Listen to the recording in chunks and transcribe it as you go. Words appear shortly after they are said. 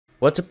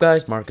What's up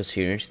guys, Marcus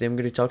here, and today I'm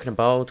going to be talking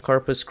about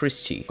Corpus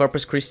Christi.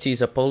 Corpus Christi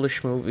is a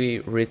Polish movie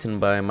written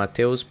by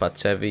Mateusz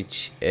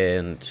Pacewicz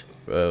and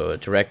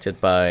directed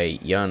by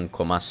Jan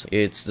Komasa.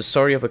 It's the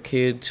story of a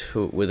kid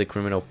who, with a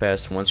criminal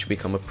past, wants to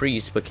become a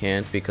priest but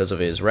can't because of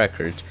his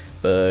record.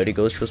 But he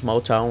goes to a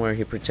small town where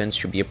he pretends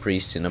to be a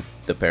priest in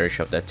the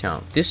parish of that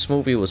town. This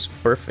movie was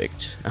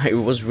perfect. I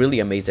was really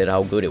amazed at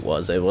how good it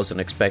was. I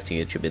wasn't expecting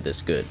it to be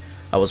this good.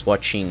 I was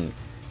watching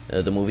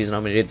the movies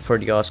nominated for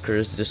the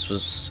Oscars. This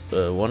was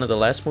one of the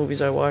last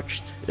movies I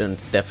watched, and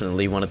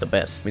definitely one of the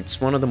best. It's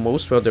one of the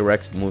most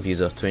well-directed movies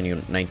of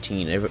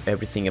 2019.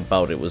 Everything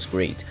about it was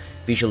great.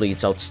 Visually,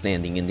 it's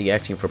outstanding, and the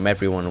acting from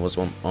everyone was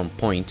on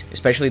point,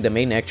 especially the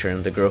main actor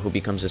and the girl who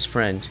becomes his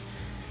friend.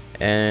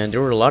 And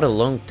there were a lot of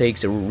long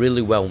takes that were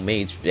really well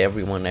made.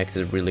 Everyone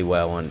acted really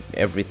well, and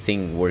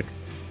everything worked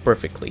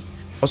perfectly.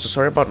 Also,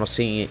 sorry about not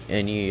saying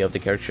any of the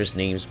characters'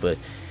 names, but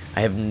I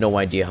have no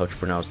idea how to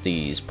pronounce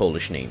these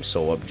Polish names,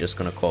 so I'm just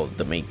gonna call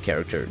the main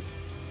character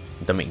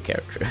the main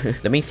character.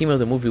 The main theme of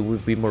the movie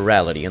would be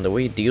morality, and the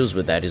way it deals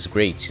with that is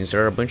great, since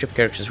there are a bunch of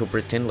characters who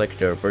pretend like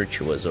they're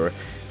virtuous, or,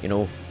 you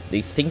know,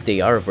 they think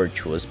they are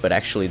virtuous, but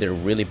actually they're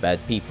really bad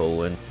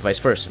people, and vice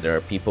versa. There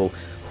are people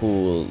who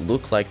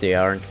look like they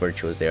aren't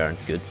virtuous, they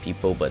aren't good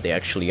people, but they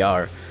actually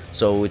are.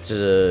 So it's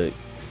a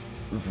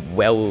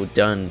well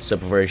done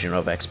subversion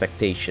of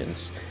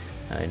expectations.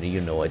 And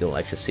you know I don't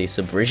like to say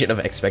subversion of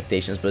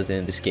expectations, but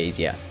in this case,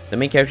 yeah. The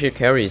main character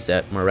carries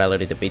that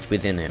morality debate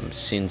within him,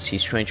 since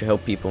he's trying to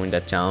help people in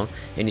that town,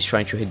 and he's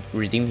trying to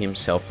redeem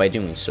himself by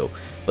doing so.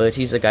 But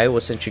he's a guy who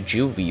was sent to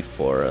juvie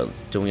for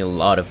doing a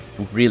lot of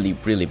really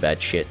bad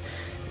shit,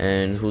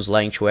 and who's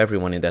lying to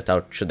everyone in that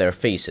town to their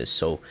faces.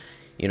 So,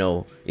 you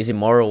know, is it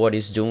moral what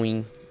he's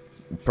doing?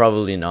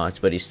 Probably not,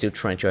 but he's still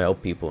trying to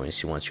help people, and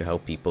he wants to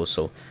help people.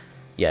 So,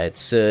 yeah,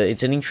 it's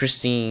an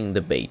interesting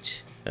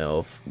debate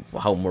of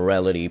how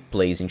morality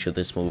plays into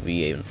this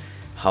movie and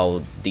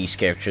how these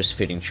characters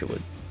fit into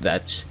it,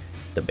 that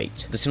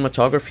debate. The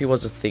cinematography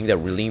was the thing that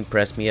really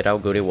impressed me at how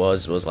good it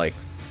was. It was like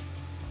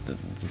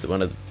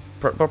one of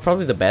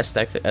probably the best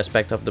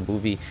aspect of the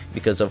movie,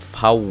 because of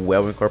how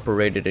well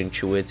incorporated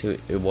into it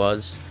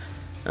was.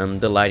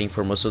 The lighting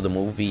for most of the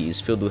movie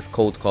is filled with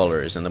cold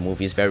colors, and the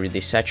movie is very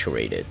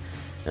desaturated,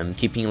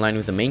 keeping in line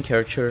with the main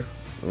character,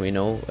 we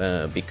know,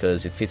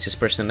 because it fits his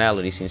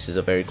personality, since he's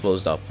a very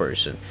closed off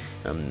person.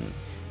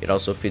 It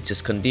also fits his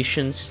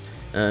conditions,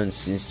 and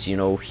since, you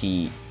know,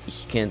 he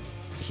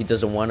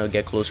doesn't want to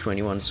get close to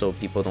anyone, so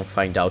people don't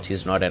find out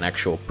he's not an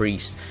actual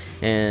priest.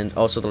 And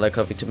also the lack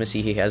of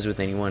intimacy he has with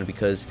anyone,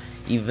 because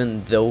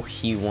even though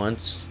he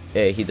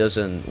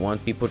doesn't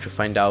want people to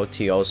find out,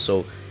 he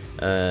also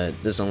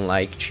doesn't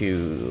like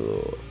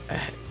to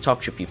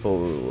talk to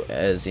people,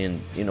 as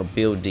in, you know,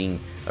 building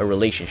a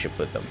relationship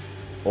with them,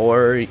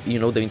 or, you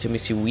know, the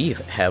intimacy we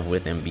have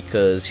with him,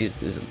 because he's,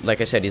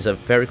 like I said, he's a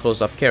very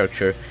closed off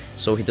character,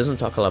 so he doesn't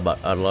talk a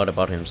lot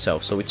about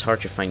himself, so it's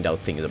hard to find out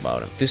things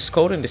about him. This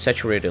cold and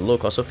desaturated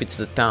look also fits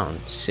the town,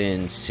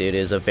 since it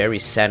is a very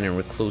sad and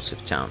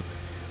reclusive town,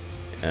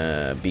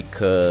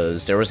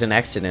 because there was an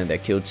accident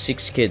that killed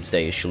 6 kids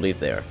that used to live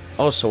there.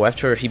 Also,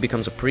 after he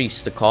becomes a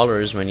priest, the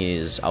colors, when he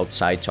is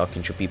outside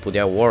talking to people, they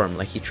are warm,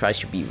 like he tries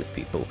to be with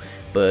people.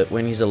 But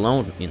when he's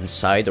alone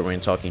inside, or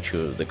when talking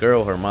to the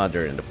girl, her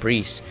mother, and the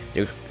priest,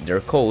 they're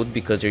cold,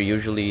 because they're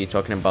usually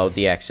talking about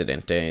the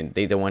accident, and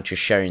they don't want to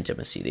share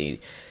intimacy.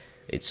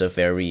 It's a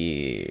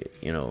very,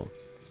 you know,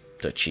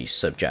 touchy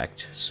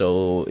subject,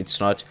 so it's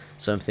not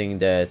something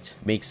that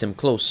makes them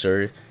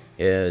closer.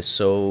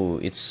 So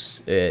it's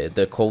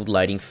the cold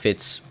lighting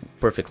fits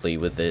perfectly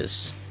with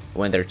this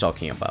when they're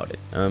talking about it.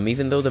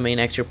 Even though the main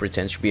actor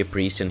pretends to be a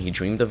priest and he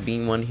dreamed of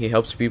being one, he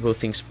helps people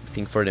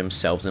think for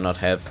themselves and not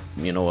have,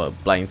 you know, a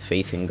blind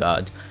faith in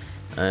God.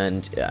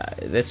 And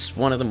that's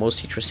one of the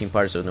most interesting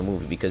parts of the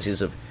movie, because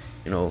he's a,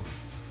 you know,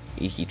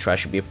 he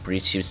tries to be a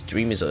priest. His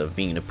dream is of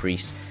being a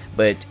priest,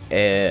 but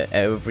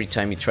every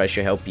time he tries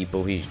to help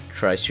people, he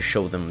tries to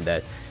show them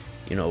that,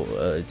 you know,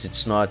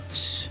 it's not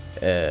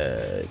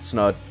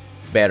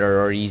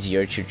better or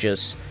easier to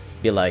just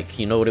be like,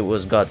 you know, it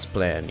was God's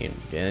plan,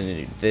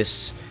 and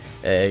this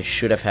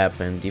should have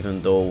happened,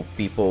 even though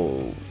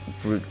people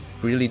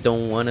really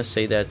don't want to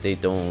say that, they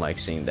don't like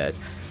saying that.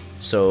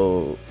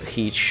 So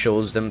he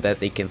shows them that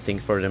they can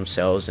think for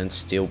themselves and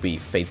still be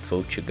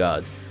faithful to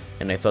God,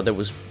 and I thought that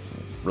was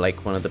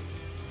like one of the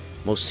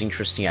most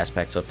interesting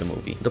aspects of the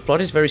movie. The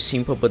plot is very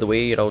simple, but the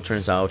way it all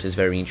turns out is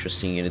very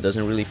interesting, and it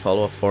doesn't really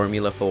follow a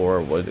formula for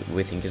what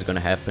we think is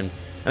gonna happen.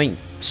 I mean,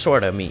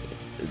 sorta. I mean,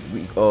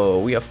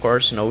 we of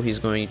course know he's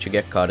going to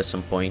get caught at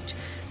some point,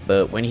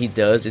 but when he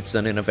does, it's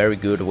done in a very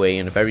good way,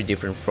 and very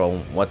different from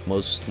what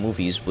most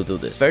movies would do.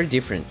 This very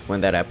different when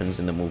that happens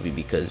in the movie,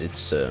 because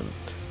it's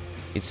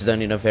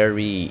done in a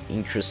very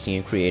interesting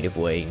and creative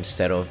way,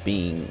 instead of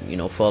being, you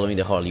know, following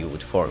the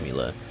Hollywood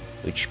formula,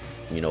 which,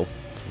 you know,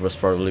 was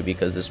probably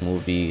because this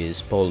movie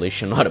is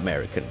Polish and not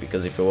American,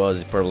 because if it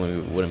was, it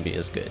probably wouldn't be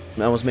as good.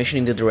 I was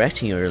mentioning the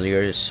directing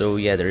earlier, so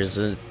yeah,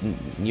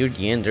 near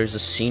the end, there's a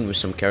scene with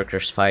some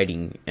characters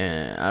fighting.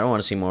 I don't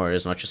want to say more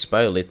as not to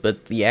spoil it,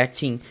 but the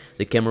acting,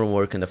 the camera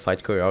work, and the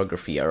fight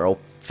choreography are all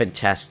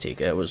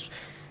fantastic. I was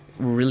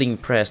really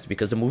impressed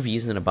because the movie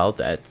isn't about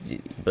that,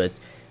 but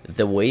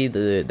the way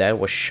that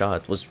was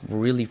shot was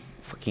really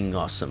fucking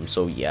awesome.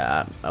 So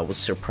yeah, I was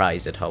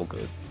surprised at how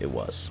good it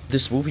was.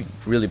 This movie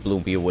really blew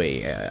me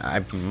away.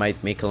 I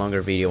might make a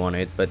longer video on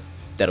it, but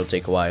that'll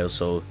take a while,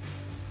 so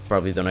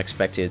probably don't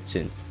expect it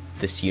in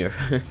this year.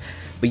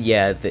 But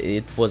yeah,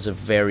 it was a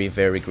very,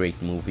 very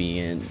great movie,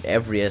 and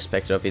every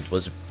aspect of it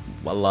was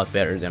a lot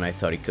better than I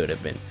thought it could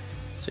have been.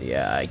 So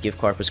yeah, I give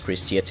Corpus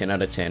Christi a 10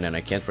 out of 10, and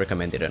I can't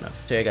recommend it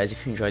enough. So yeah guys,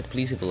 if you enjoyed,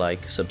 please leave a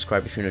like,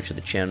 subscribe if you're new to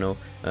the channel,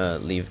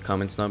 leave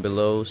comments down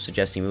below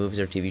suggesting movies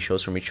or TV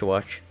shows for me to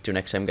watch. Till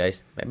next time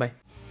guys, bye bye.